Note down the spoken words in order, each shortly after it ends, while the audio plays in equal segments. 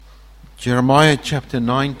Jeremiah chapter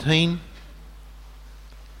 19.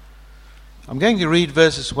 I'm going to read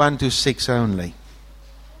verses 1 to 6 only.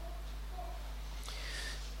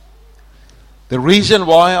 The reason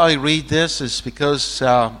why I read this is because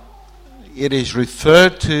it is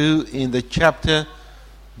referred to in the chapter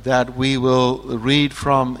that we will read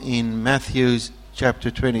from in Matthew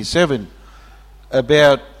chapter 27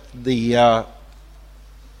 about the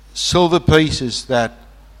silver pieces that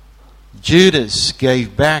Judas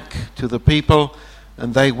gave back to the people,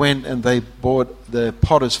 and they went and they bought the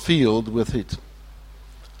potter's field with it.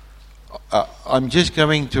 I'm just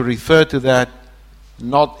going to refer to that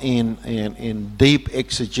not in deep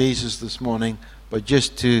exegesis this morning, but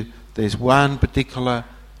just to, there's one particular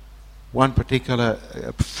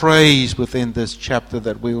phrase within this chapter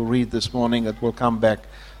that we will read this morning that will come back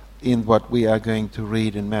in what we are going to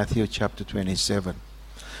read in Matthew chapter 27.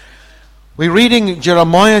 We're reading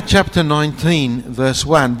Jeremiah chapter 19 verse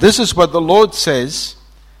 1. This is what the Lord says: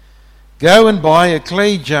 "Go and buy a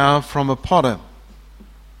clay jar from a potter.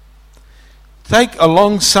 Take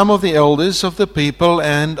along some of the elders of the people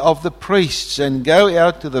and of the priests, and go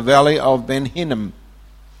out to the valley of Ben Hinnom,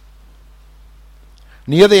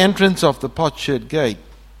 near the entrance of the potsherd gate.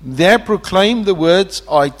 There proclaim the words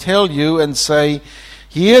I tell you, and say,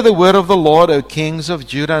 Hear the word of the Lord, O kings of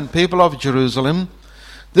Judah and people of Jerusalem.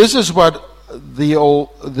 This is what the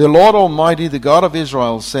Lord Almighty, the God of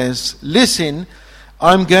Israel, says. Listen,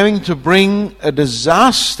 I'm going to bring a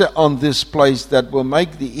disaster on this place that will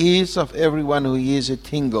make the ears of everyone who hears it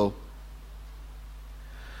tingle.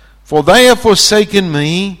 For they have forsaken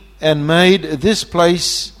me and made this a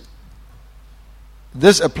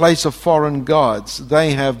place of foreign gods.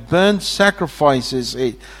 They have burnt sacrifices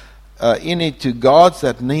in it to gods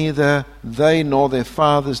that neither they nor their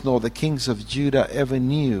fathers nor the kings of Judah ever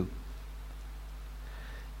knew.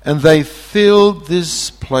 And they filled this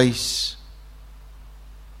place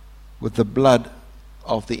with the blood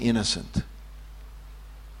of the innocent.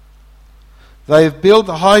 They have built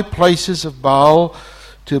the high places of Baal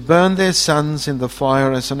to burn their sons in the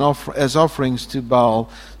fire as offerings to Baal,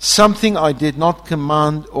 something I did not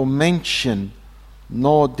command or mention,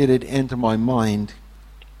 nor did it enter my mind.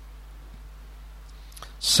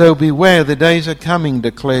 So beware, the days are coming,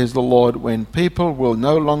 declares the Lord, when people will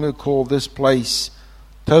no longer call this place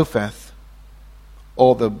Tophath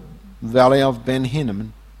or the valley of Ben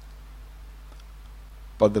Hinnom,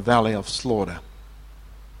 but the valley of slaughter."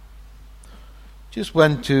 Just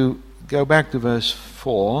want to go back to verse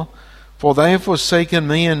 4. "For they have forsaken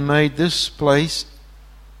me and made this a place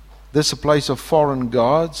of foreign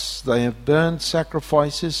gods. They have burned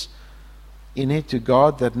sacrifices in it to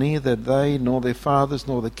God that neither they nor their fathers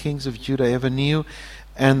nor the kings of Judah ever knew.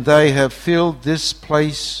 And they have filled this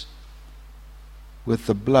place with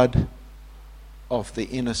the blood of the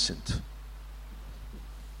innocent."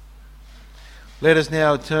 Let us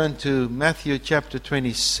now turn to Matthew chapter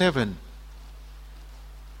 27.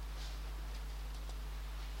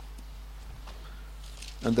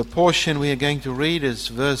 And the portion we are going to read is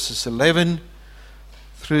verses 11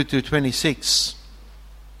 through to 26.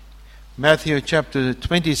 Matthew chapter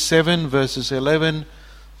 27, verses 11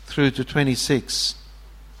 through to 26.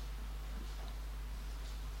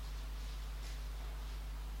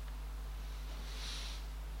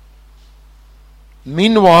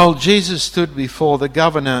 "Meanwhile, Jesus stood before the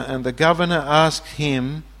governor, and the governor asked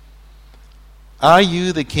him, 'Are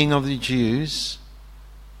you the king of the Jews?'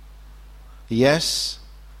 'Yes,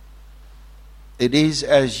 it is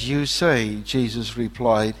as you say,' Jesus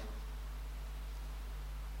replied.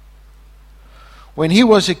 When he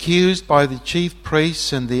was accused by the chief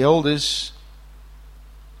priests and the elders,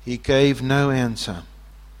 he gave no answer.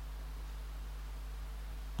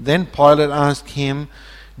 Then Pilate asked him,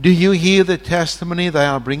 'Do you hear the testimony they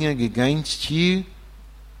are bringing against you?'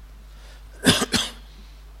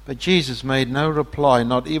 But Jesus made no reply,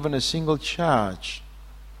 not even a single charge,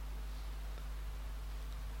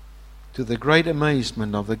 to the great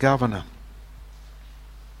amazement of the governor.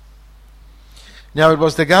 Now it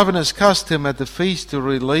was the governor's custom at the feast to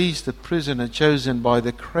release the prisoner chosen by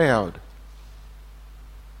the crowd.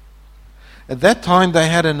 At that time they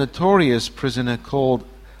had a notorious prisoner called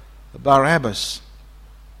Barabbas.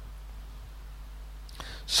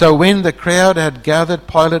 So when the crowd had gathered,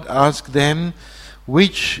 Pilate asked them,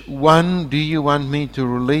 'Which one do you want me to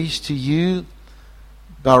release to you,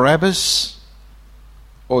 Barabbas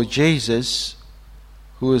or Jesus,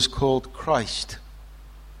 who is called Christ?'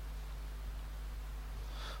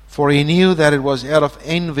 For he knew that it was out of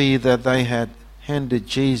envy that they had handed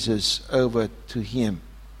Jesus over to him.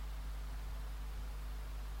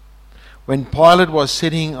 When Pilate was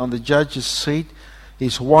sitting on the judge's seat,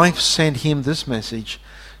 his wife sent him this message: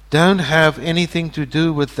 "Don't have anything to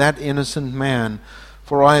do with that innocent man,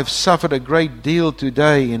 for I have suffered a great deal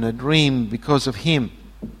today in a dream because of him."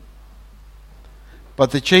 But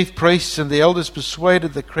the chief priests and the elders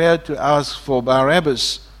persuaded the crowd to ask for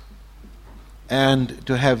Barabbas and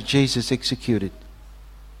to have Jesus executed.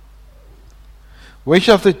 "Which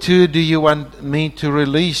of the two do you want me to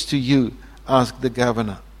release to you?" asked the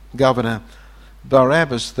governor.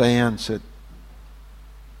 "Barabbas," they answered.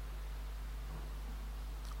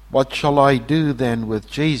 "What shall I do then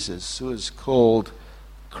with Jesus, who is called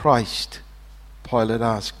Christ?" Pilate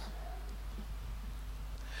asked.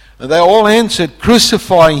 And they all answered,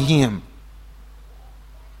 "Crucify him."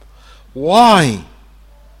 "Why?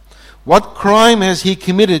 What crime has he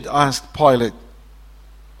committed?" asked Pilate.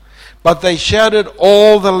 But they shouted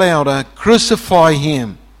all the louder, "Crucify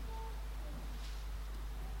him."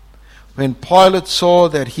 When Pilate saw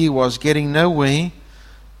that he was getting nowhere,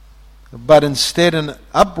 but instead an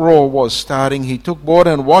uproar was starting, he took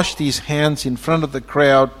water and washed his hands in front of the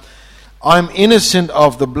crowd. "I'm innocent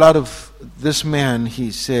of the blood of this man,"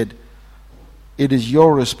 he said. "It is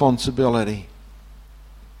your responsibility."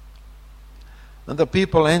 And the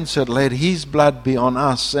people answered, "Let his blood be on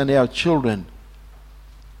us and our children."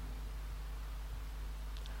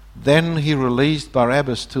 Then he released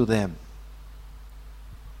Barabbas to them.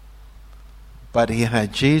 But he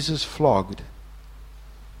had Jesus flogged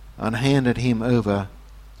and handed him over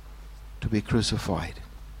to be crucified.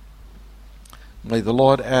 May the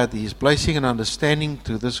Lord add his blessing and understanding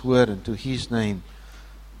to this word, and to his name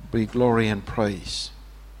be glory and praise.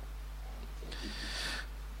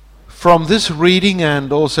 From this reading,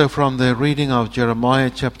 and also from the reading of Jeremiah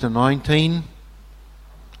chapter 19,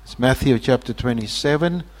 it's Matthew chapter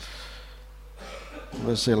 27,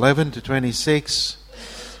 verse 11 to 26,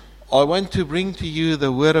 I want to bring to you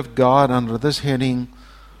the Word of God under this heading: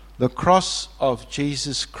 the cross of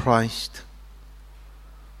Jesus Christ,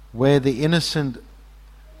 where the innocent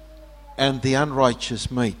and the unrighteous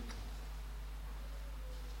meet.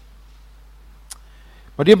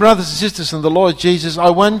 My dear brothers and sisters in the Lord Jesus, I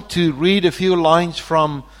want to read a few lines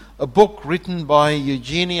from a book written by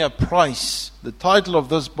Eugenia Price. The title of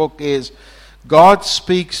this book is God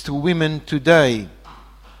Speaks to Women Today.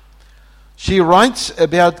 She writes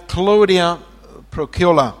about Claudia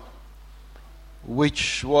Procula,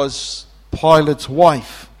 which was Pilate's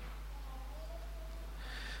wife.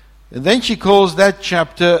 And then she calls that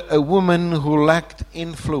chapter "a woman who lacked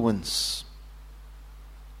influence."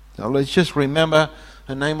 Now let's just remember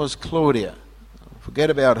her name was Claudia. Forget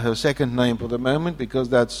about her second name for the moment, because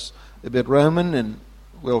that's a bit Roman and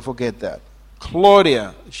we'll forget that.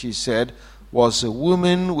 Claudia, she said, was a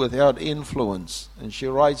woman without influence. And she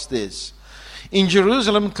writes this: in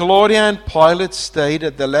Jerusalem, Claudia and Pilate stayed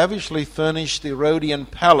at the lavishly furnished Herodian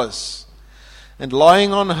palace, and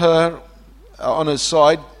lying on her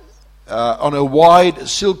side, on a wide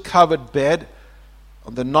silk-covered bed,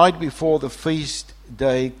 on the night before the feast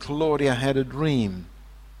day, Claudia had a dream.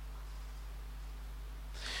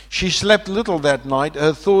 She slept little that night,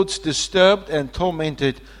 her thoughts disturbed and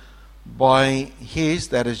tormented by his,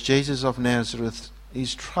 that is Jesus of Nazareth,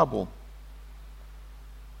 his trouble.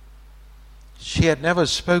 She had never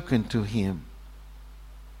spoken to him.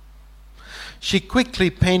 She quickly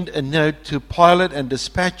penned a note to Pilate and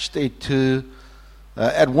dispatched it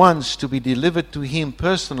at once to be delivered to him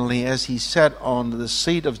personally as he sat on the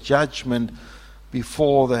seat of judgment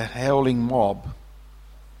before the howling mob.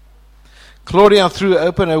 Claudia threw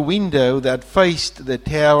open a window that faced the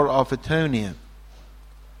Tower of Antonia.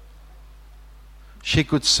 She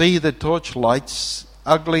could see the torchlights,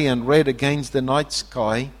 ugly and red against the night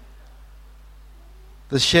sky.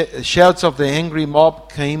 The shouts of the angry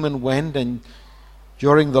mob came and went, and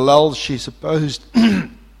during the lull she supposed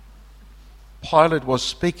Pilate was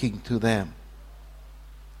speaking to them.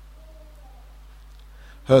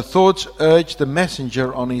 Her thoughts urged the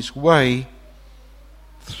messenger on his way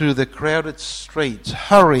through the crowded streets.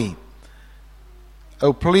 Hurry!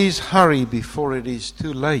 Oh, please hurry before it is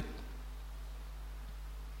too late.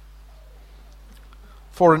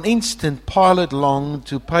 For an instant, Pilate longed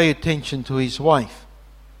to pay attention to his wife.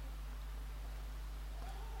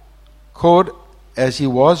 Caught as he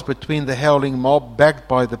was between the howling mob, backed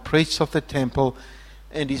by the priests of the temple,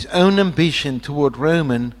 and his own ambition toward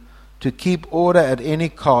Rome to keep order at any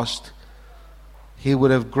cost, he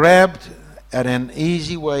would have grabbed at an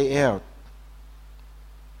easy way out.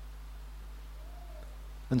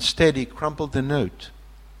 Instead, he crumpled the note.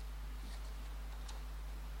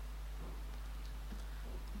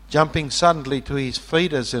 Jumping suddenly to his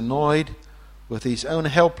feet, as annoyed with his own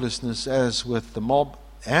helplessness as with the mob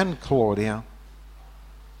and Claudia,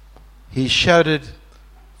 he shouted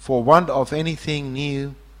for want of anything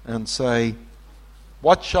new and say,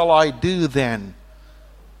 "What shall I do then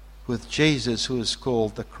with Jesus who is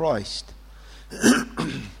called the Christ?"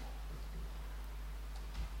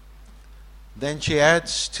 Then she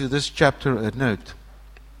adds to this chapter a note.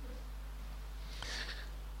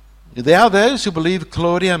 There are those who believe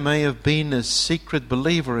Claudia may have been a secret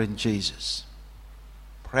believer in Jesus.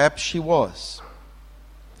 Perhaps she was.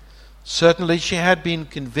 Certainly she had been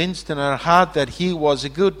convinced in her heart that he was a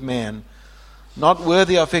good man, not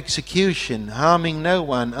worthy of execution, harming no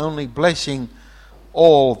one, only blessing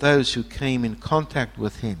all those who came in contact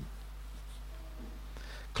with him.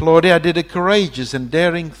 Claudia did a courageous and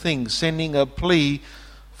daring thing, sending a plea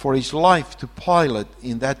for his life to Pilate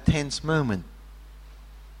in that tense moment.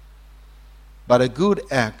 But a good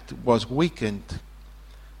act was weakened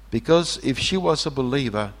because if she was a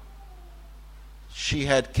believer, she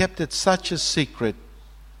had kept it such a secret,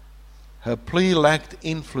 her plea lacked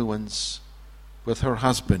influence with her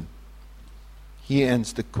husband. Here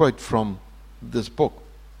ends the quote from this book.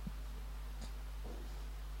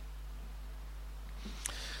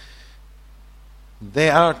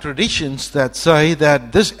 There are traditions that say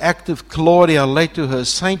that this act of Claudia led to her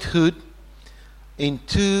sainthood in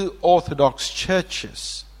two Orthodox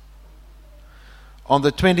churches. On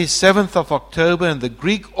the 27th of October in the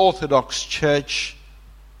Greek Orthodox Church,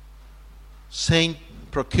 Saint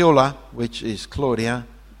Procula, which is Claudia,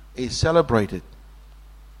 is celebrated.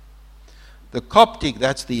 The Coptic,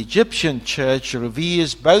 that's the Egyptian church,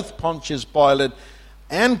 reveres both Pontius Pilate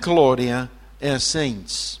and Claudia as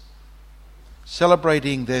saints,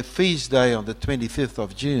 celebrating their feast day on the 25th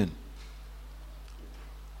of June.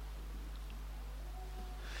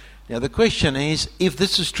 Now the question is, if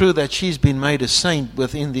this is true that she's been made a saint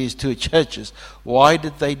within these two churches, why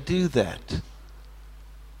did they do that?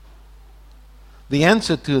 The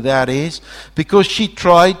answer to that is because she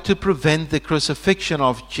tried to prevent the crucifixion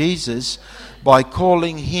of Jesus by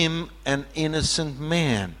calling him an innocent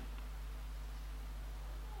man.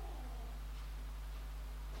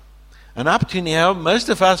 And up to now, most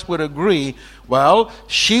of us would agree, well,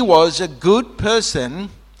 she was a good person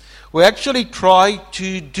who actually tried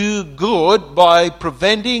to do good by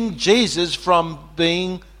preventing Jesus from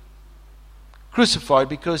being crucified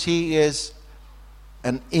because he is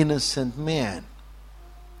an innocent man.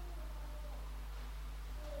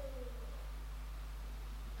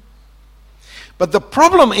 But the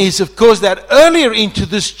problem is, of course, that earlier into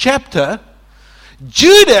this chapter,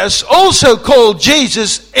 Judas also called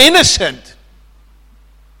Jesus innocent.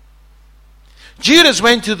 Judas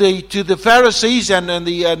went to the Pharisees and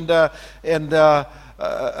the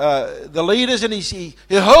leaders, and he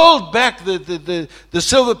held back the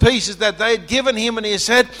silver pieces that they had given him, and he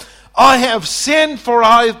said, "I have sinned, for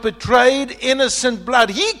I have betrayed innocent blood."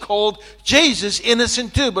 He called Jesus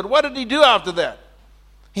innocent too. But what did he do after that?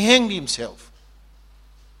 He hanged himself.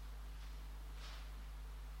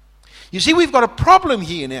 You see, we've got a problem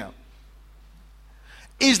here now.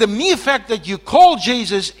 Is the mere fact that you call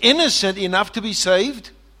Jesus innocent enough to be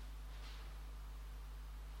saved?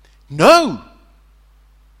 No.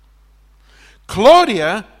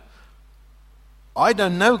 Claudia, I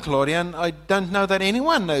don't know Claudia, and I don't know that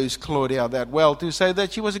anyone knows Claudia that well to say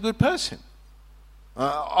that she was a good person.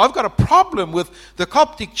 I've got a problem with the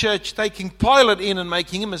Coptic Church taking Pilate in and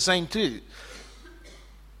making him a saint too.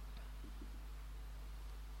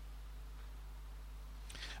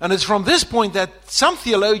 And it's from this point that some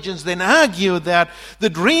theologians then argue that the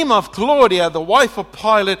dream of Claudia, the wife of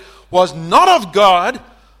Pilate, was not of God,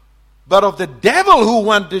 but of the devil who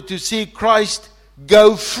wanted to see Christ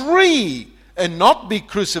go free and not be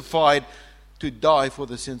crucified to die for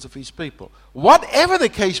the sins of his people. Whatever the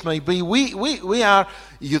case may be, we are,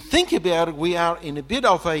 you think about it, we are in a bit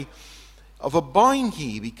of a bind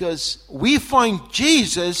here, because we find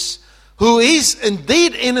Jesus, who is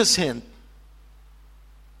indeed innocent,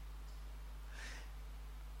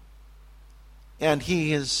 and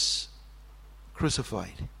he is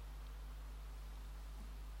crucified.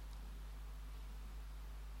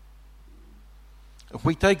 If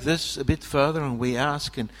we take this a bit further and we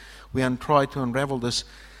ask and we try to unravel this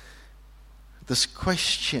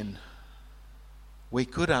question, we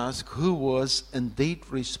could ask, who was indeed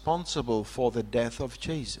responsible for the death of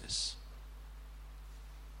Jesus?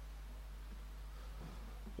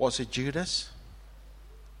 Was it Judas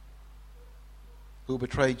who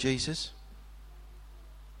betrayed Jesus?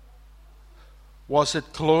 Was it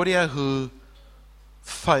Claudia who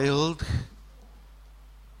failed?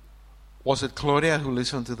 Was it Claudia who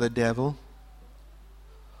listened to the devil?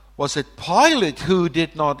 Was it Pilate who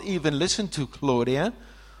did not even listen to Claudia?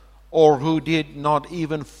 or who did not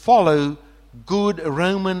even follow good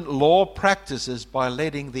Roman law practices by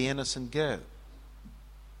letting the innocent go.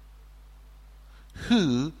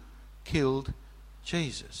 Who killed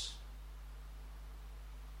Jesus?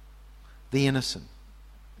 The innocent.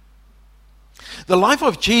 The life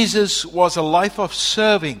of Jesus was a life of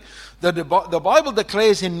serving. The Bible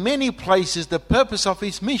declares in many places the purpose of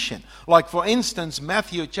his mission. Like, for instance,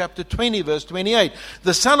 Matthew chapter 20, verse 28.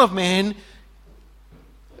 The Son of Man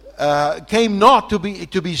came not to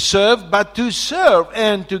be served, but to serve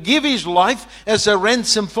and to give his life as a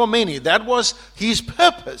ransom for many. That was his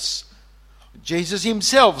purpose. Jesus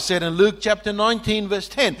himself said in Luke chapter 19, verse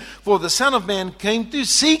 10, "For the Son of Man came to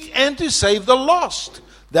seek and to save the lost."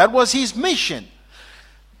 That was his mission.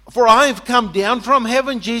 "For I have come down from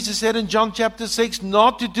heaven," Jesus said in John chapter 6,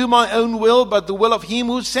 "not to do my own will, but the will of him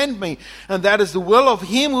who sent me. And that is the will of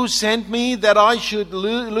him who sent me, that I should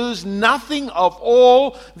lose nothing of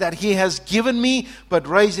all that he has given me, but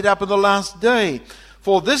raise it up in the last day.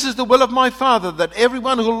 For this is the will of my Father, that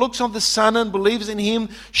everyone who looks on the Son and believes in him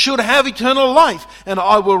should have eternal life, and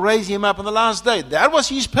I will raise him up in the last day." That was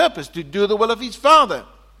his purpose, to do the will of his Father.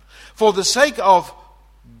 For the sake of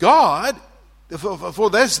God, for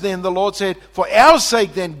this then the Lord said, "For our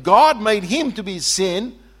sake then God made him to be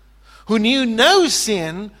sin, who knew no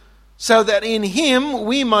sin, so that in him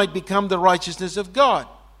we might become the righteousness of God."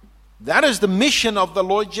 That is the mission of the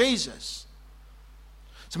Lord Jesus.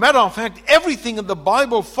 As a matter of fact, everything in the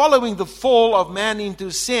Bible following the fall of man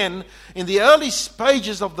into sin, in the early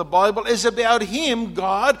pages of the Bible, is about him,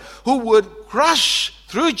 God, who would crush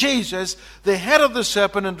through Jesus the head of the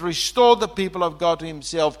serpent and restore the people of God to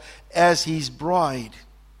himself as his bride.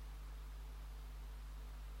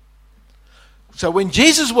 So when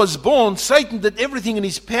Jesus was born, Satan did everything in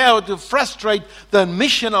his power to frustrate the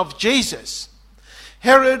mission of Jesus.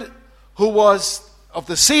 Herod, who was of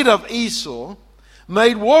the seed of Esau,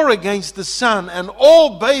 made war against the Son, and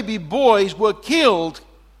all baby boys were killed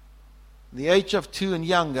at the age of 2 and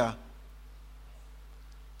younger,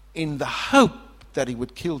 in the hope that he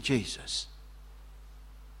would kill Jesus.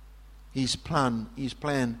 His plan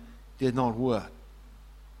did not work.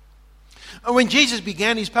 And when Jesus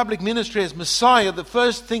began his public ministry as Messiah, the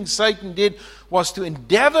first thing Satan did was to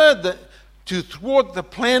endeavor to thwart the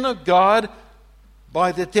plan of God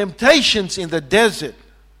by the temptations in the desert.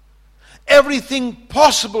 Everything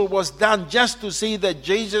possible was done just to see that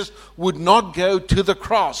Jesus would not go to the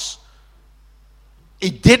cross.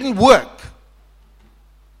 It didn't work.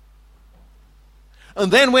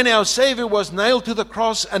 And then when our Savior was nailed to the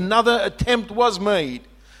cross, another attempt was made.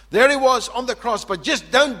 There he was on the cross, but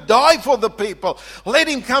just don't die for the people. Let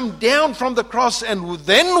him come down from the cross, and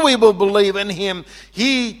then we will believe in him.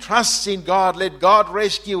 He trusts in God. Let God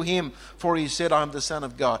rescue him, for he said, "I'm the Son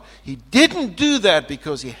of God." He didn't do that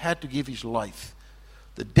because he had to give his life.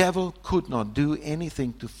 The devil could not do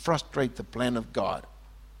anything to frustrate the plan of God.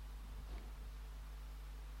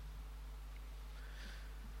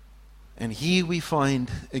 And here we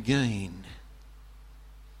find again,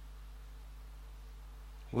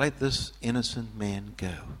 let this innocent man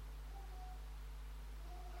go.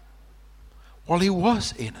 Well, he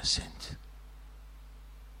was innocent.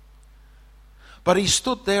 But he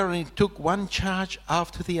stood there and he took one charge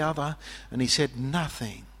after the other, and he said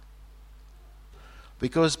nothing.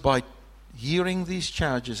 Because by hearing these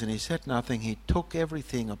charges and he said nothing, he took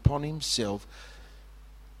everything upon himself,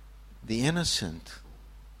 the innocent,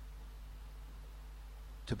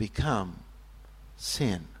 to become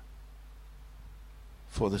sin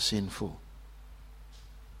for the sinful.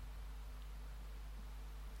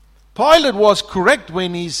 Pilate was correct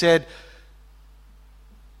when he said,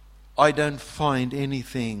 "I don't find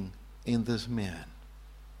anything in this man."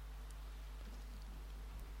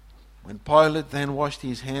 When Pilate then washed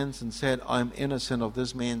his hands and said, "I'm innocent of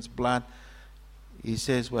this man's blood," he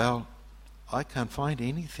says, "Well, I can't find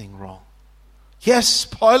anything wrong." Yes,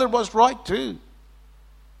 Pilate was right too.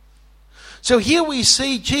 So here we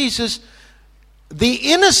see Jesus,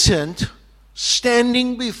 the innocent,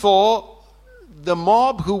 standing before the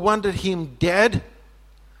mob who wanted him dead,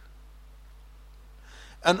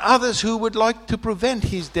 and others who would like to prevent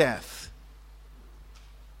his death.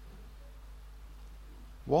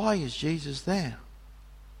 Why is Jesus there?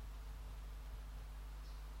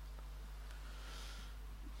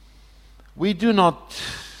 We do not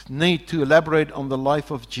need to elaborate on the life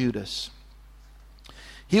of Judas.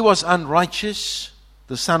 He was unrighteous,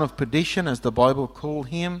 the son of perdition, as the Bible called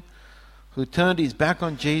him, who turned his back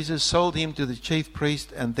on Jesus, sold him to the chief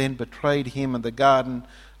priest, and then betrayed him in the Garden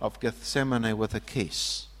of Gethsemane with a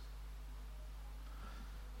kiss.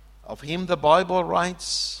 Of him the Bible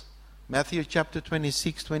writes Matthew chapter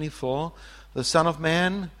 26:24, the Son of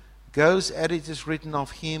Man goes as it is written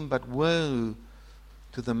of him, but woe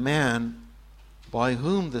to the man by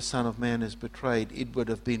whom the Son of Man is betrayed. It would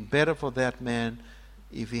have been better for that man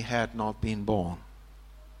if he had not been born.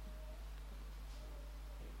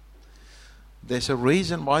 There's a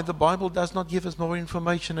reason why the Bible does not give us more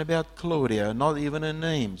information about Claudia, not even her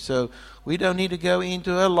name. So we don't need to go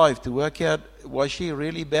into her life to work out, was she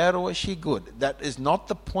really bad or was she good? That is not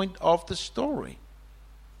the point of the story.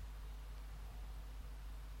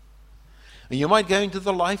 And you might go into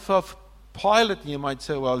the life of Pilate and you might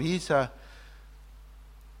say, well, he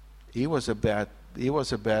was a bad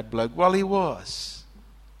bloke. Well, he was.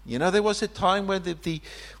 You know, there was a time when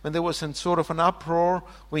there was a sort of an uproar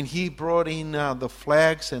when he brought in the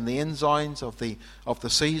flags and the ensigns of the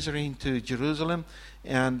Caesar into Jerusalem,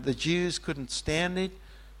 and the Jews couldn't stand it,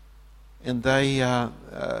 and they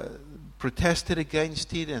protested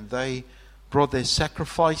against it, and they brought their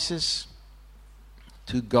sacrifices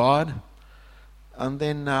to God, and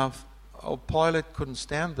then Pilate couldn't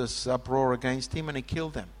stand this uproar against him, and he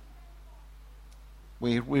killed them.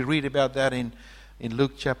 We read about that in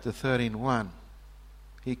Luke chapter 13:1.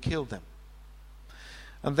 He killed them.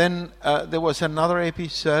 And then there was another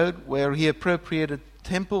episode where he appropriated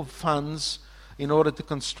temple funds in order to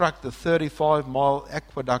construct the 35-mile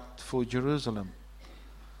aqueduct for Jerusalem.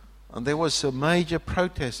 And there was a major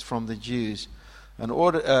protest from the Jews. And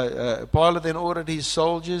Pilate then ordered his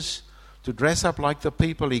soldiers to dress up like the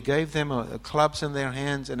people. He gave them clubs in their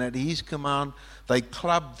hands, and at his command they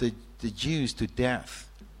clubbed the Jews to death.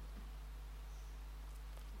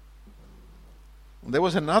 There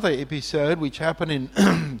was another episode which happened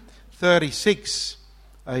in 36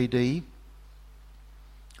 AD.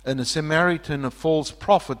 And a Samaritan, a false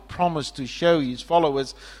prophet, promised to show his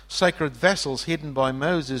followers sacred vessels hidden by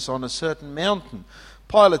Moses on a certain mountain.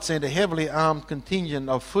 Pilate sent a heavily armed contingent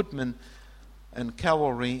of footmen and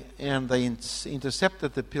cavalry, and they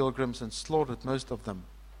intercepted the pilgrims and slaughtered most of them.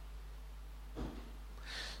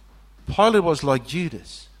 Pilate was like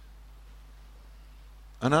Judas,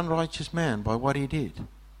 an unrighteous man by what he did.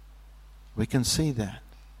 We can see that.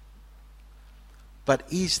 But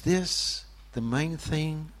is this the main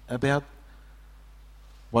thing about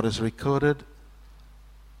what is recorded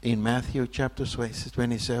in Matthew chapter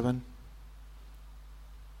 27?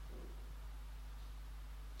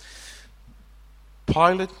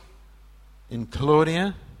 Pilate and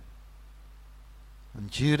Claudia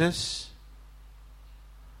and Judas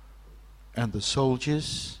and the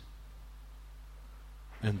soldiers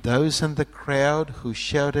and those in the crowd who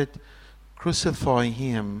shouted, "Crucify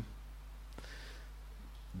him,"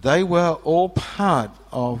 they were all part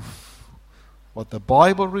of what the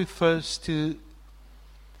Bible refers to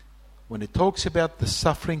when it talks about the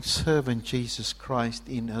suffering servant Jesus Christ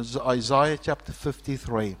in Isaiah chapter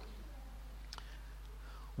 53.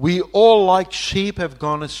 We all like sheep have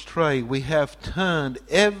gone astray. We have turned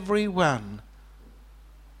everyone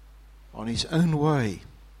on his own way.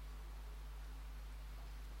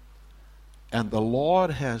 And the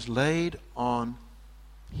Lord has laid on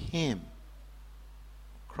him,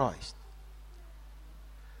 Christ,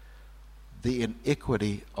 the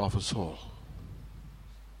iniquity of us all.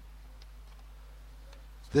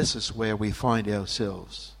 This is where we find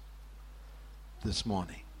ourselves this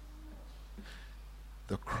morning.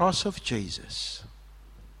 The cross of Jesus,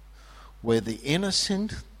 where the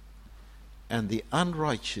innocent and the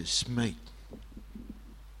unrighteous meet.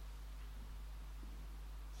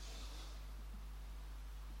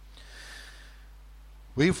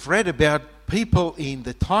 We've read about people in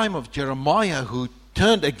the time of Jeremiah who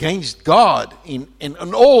turned against God in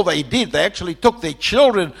all they did. They actually took their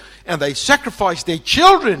children and they sacrificed their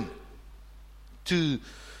children to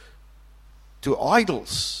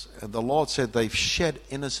idols. And the Lord said they've shed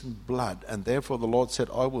innocent blood. And therefore the Lord said,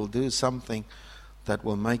 I will do something that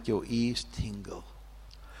will make your ears tingle.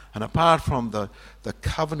 And apart from the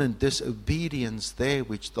covenant disobedience there,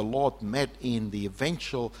 which the Lord met in the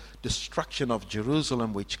eventual destruction of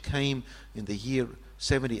Jerusalem, which came in the year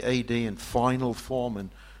 70 AD in final form, and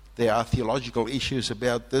there are theological issues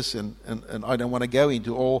about this, and I don't want to go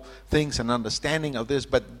into all things and understanding of this,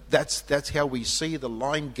 but that's how we see the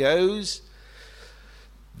line goes.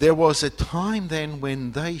 There was a time then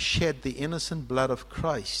when they shed the innocent blood of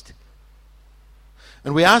Christ.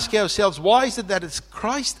 And we ask ourselves, why is it that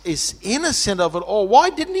Christ is innocent of it all? Why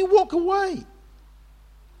didn't he walk away?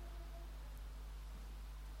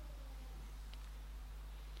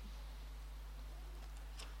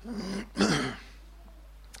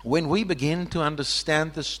 When we begin to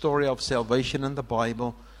understand the story of salvation in the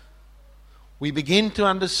Bible, we begin to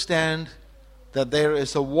understand that there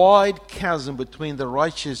is a wide chasm between the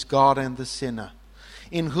righteous God and the sinner,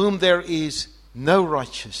 in whom there is no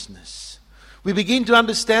righteousness. We begin to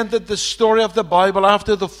understand that the story of the Bible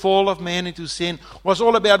after the fall of man into sin was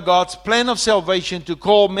all about God's plan of salvation to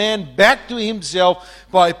call man back to himself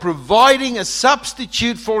by providing a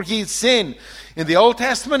substitute for his sin. In the Old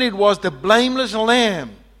Testament, it was the blameless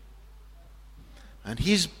lamb and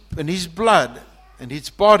his blood and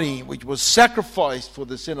his body, which was sacrificed for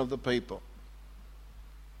the sin of the people.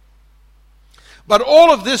 But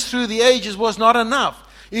all of this through the ages was not enough.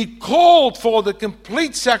 It called for the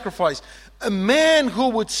complete sacrifice. A man who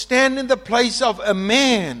would stand in the place of a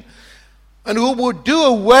man and who would do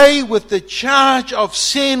away with the charge of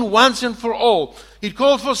sin once and for all. It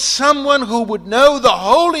called for someone who would know the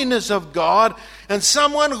holiness of God and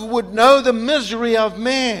someone who would know the misery of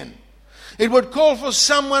man. It would call for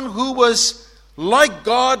someone who was like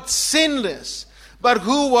God, sinless, but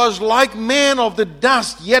who was like man of the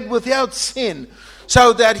dust, yet without sin,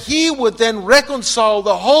 so that he would then reconcile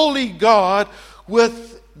the holy God with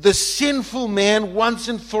the sinful man once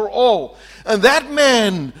and for all. And that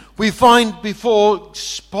man we find before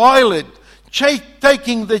Pilate,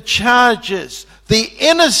 taking the charges, the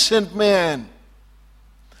innocent man.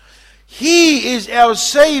 He is our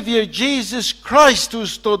Savior, Jesus Christ, who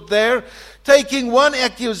stood there, taking one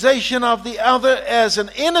accusation of the other as an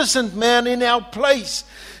innocent man in our place.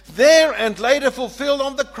 There and later fulfilled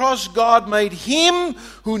on the cross, God made him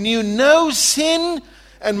who knew no sin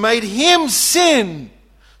and made him sin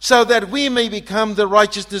so that we may become the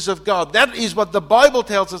righteousness of God. That is what the Bible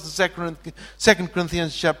tells us in 2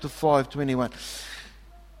 Corinthians chapter 5:21.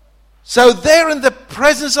 So there in the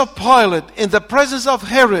presence of Pilate, in the presence of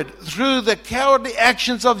Herod, through the cowardly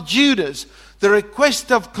actions of Judas, the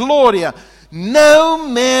request of Claudia, no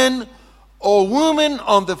man or woman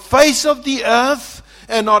on the face of the earth,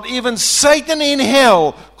 and not even Satan in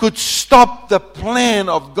hell, could stop the plan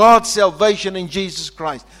of God's salvation in Jesus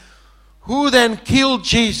Christ. Who then killed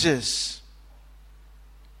Jesus?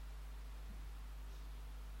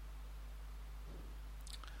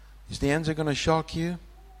 Is the answer going to shock you?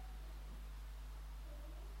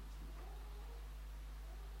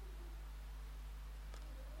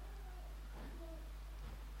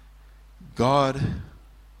 God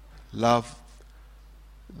loved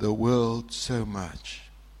the world so much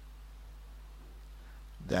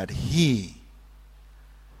that He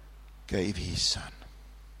gave His Son.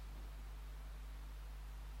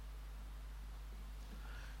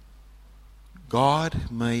 God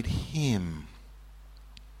made Him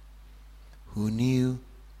who knew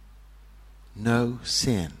no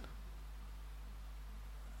sin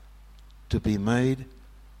to be made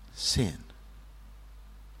sin,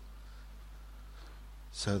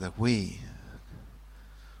 so that we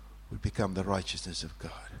would become the righteousness of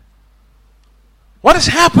God. What is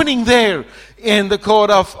happening there in the court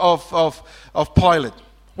of Pilate?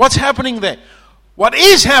 What's happening there? What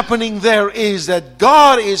is happening there is that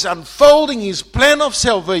God is unfolding His plan of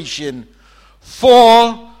salvation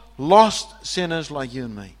for lost sinners like you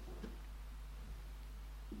and me.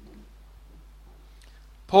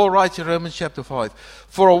 Paul writes in Romans chapter 5,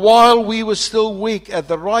 "For a while we were still weak. At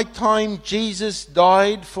the right time Jesus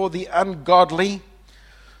died for the ungodly.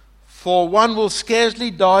 For one will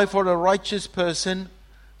scarcely die for a righteous person,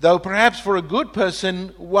 though perhaps for a good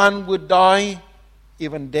person one would die,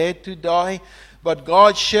 even dare to die. But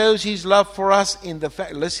God shows His love for us in the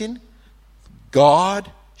fact," listen,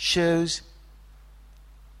 God shows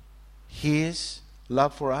His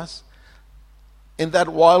love for us in that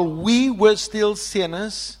while we were still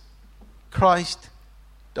sinners, Christ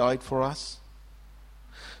died for us.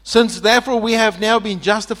 "Since therefore we have now been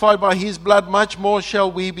justified by His blood, much more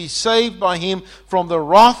shall we be saved by Him from the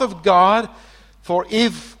wrath of God. For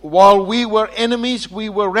if, while we were enemies, we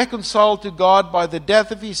were reconciled to God by the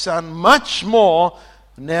death of His Son, much more,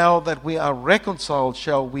 now that we are reconciled,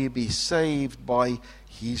 shall we be saved by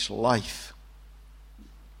His life."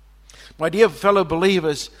 My dear fellow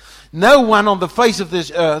believers, no one on the face of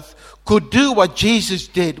this earth could do what Jesus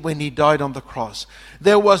did when He died on the cross.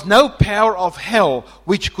 There was no power of hell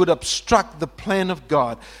which could obstruct the plan of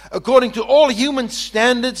God. According to all human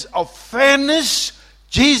standards of fairness,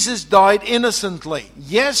 Jesus died innocently.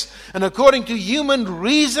 Yes, and according to human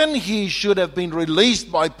reason, He should have been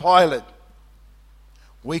released by Pilate.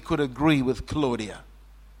 We could agree with Claudia.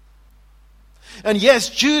 And yes,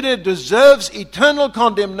 Judas deserves eternal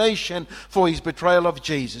condemnation for his betrayal of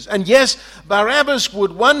Jesus. And yes, Barabbas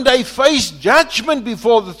would one day face judgment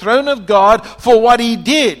before the throne of God for what he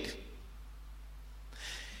did.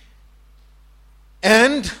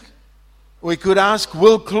 And we could ask,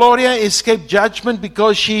 will Claudia escape judgment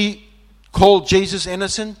because she call Jesus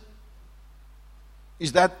innocent?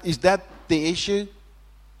 Is that the issue?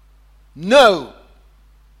 No.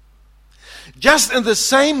 Just in the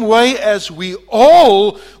same way as we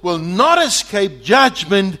all will not escape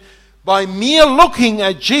judgment by mere looking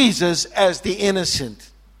at Jesus as the innocent.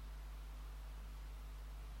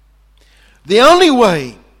 The only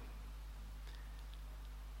way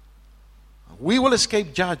we will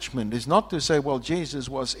escape judgment is not to say, well, Jesus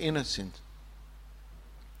was innocent.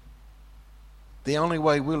 The only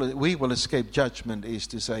way we will escape judgment is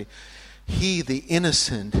to say, He, the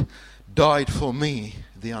innocent, died for me,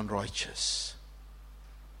 the unrighteous.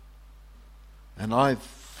 And I've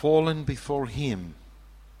fallen before Him.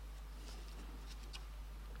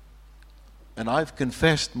 And I've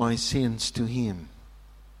confessed my sins to Him.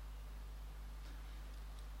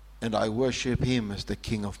 And I worship Him as the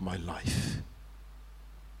King of my life.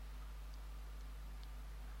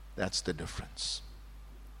 That's the difference.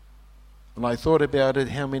 And I thought about it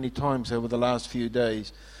how many times over the last few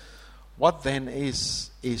days. What then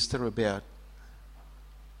is Easter about?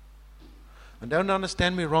 And don't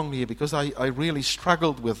understand me wrongly here, because I really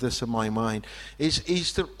struggled with this in my mind. Is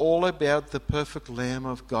Easter all about the perfect Lamb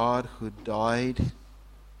of God who died?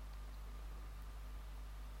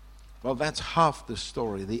 Well, that's half the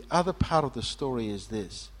story. The other part of the story is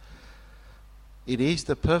this. It is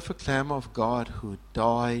the perfect Lamb of God who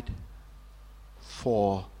died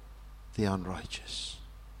for the unrighteous.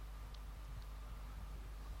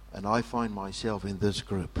 And I find myself in this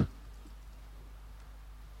group.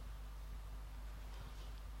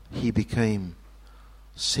 He became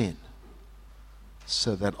sin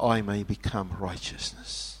so that I may become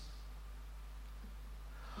righteousness.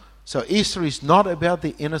 So Easter is not about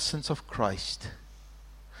the innocence of Christ.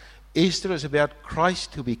 Easter is about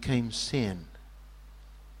Christ who became sin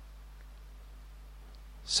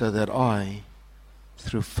so that I,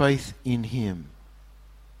 through faith in Him,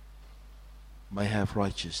 may have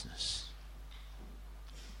righteousness.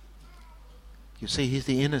 You see, He's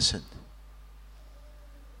the innocent.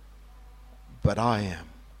 But I am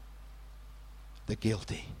the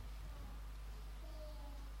guilty.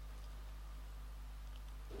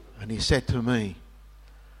 And He said to me,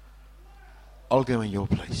 I'll go in your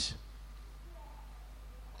place.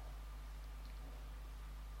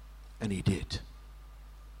 And He did.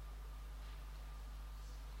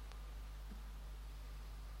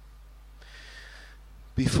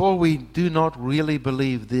 Before we do not really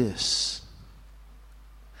believe this,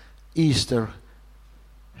 Easter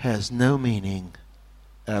has no meaning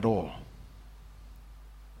at all.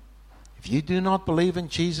 If you do not believe in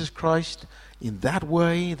Jesus Christ in that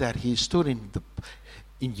way, that He stood in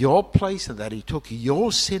your place and that He took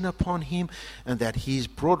your sin upon Him and that He's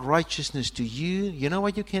brought righteousness to you, you know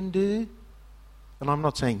what you can do? And I'm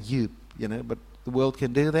not saying you, but the world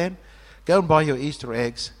can do that. Go and buy your Easter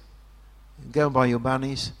eggs. Go and buy your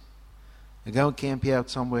bunnies. And go and camp out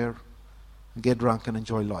somewhere and get drunk and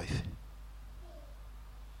enjoy life.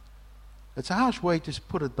 It's a harsh way to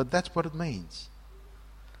put it, but that's what it means.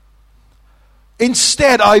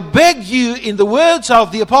 Instead, I beg you, in the words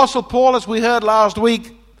of the Apostle Paul, as we heard last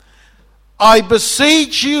week, I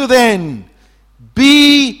beseech you then,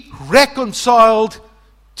 be reconciled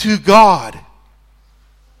to God.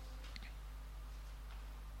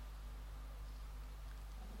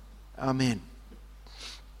 Amen.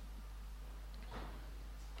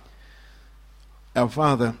 Our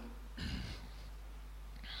Father,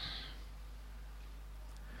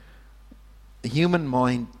 the human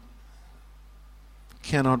mind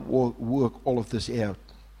cannot work all of this out.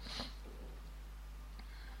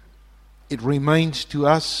 It remains to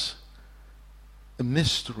us a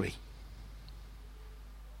mystery.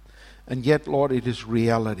 And yet, Lord, it is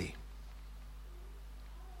reality.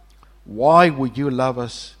 Why would you love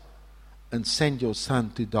us and send your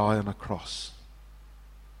Son to die on a cross?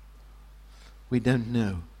 We don't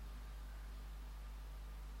know.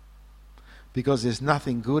 Because there's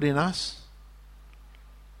nothing good in us.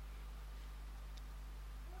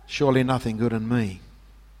 Surely nothing good in me.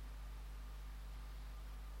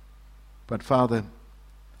 But Father,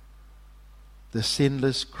 the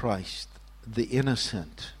sinless Christ, the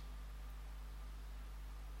innocent,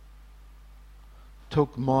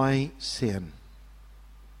 took my sin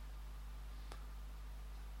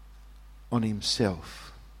on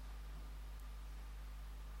Himself.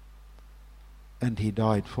 And He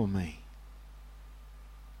died for me.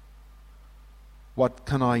 What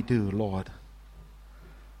can I do, Lord,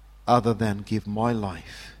 other than give my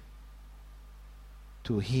life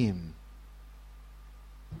to Him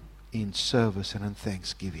in service and in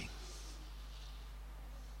thanksgiving?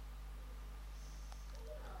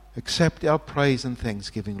 Accept our praise and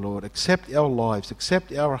thanksgiving, Lord. Accept our lives.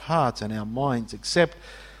 Accept our hearts and our minds. Accept,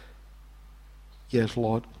 yes,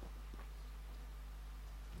 Lord,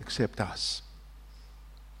 accept us.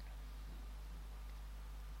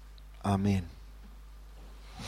 Amen.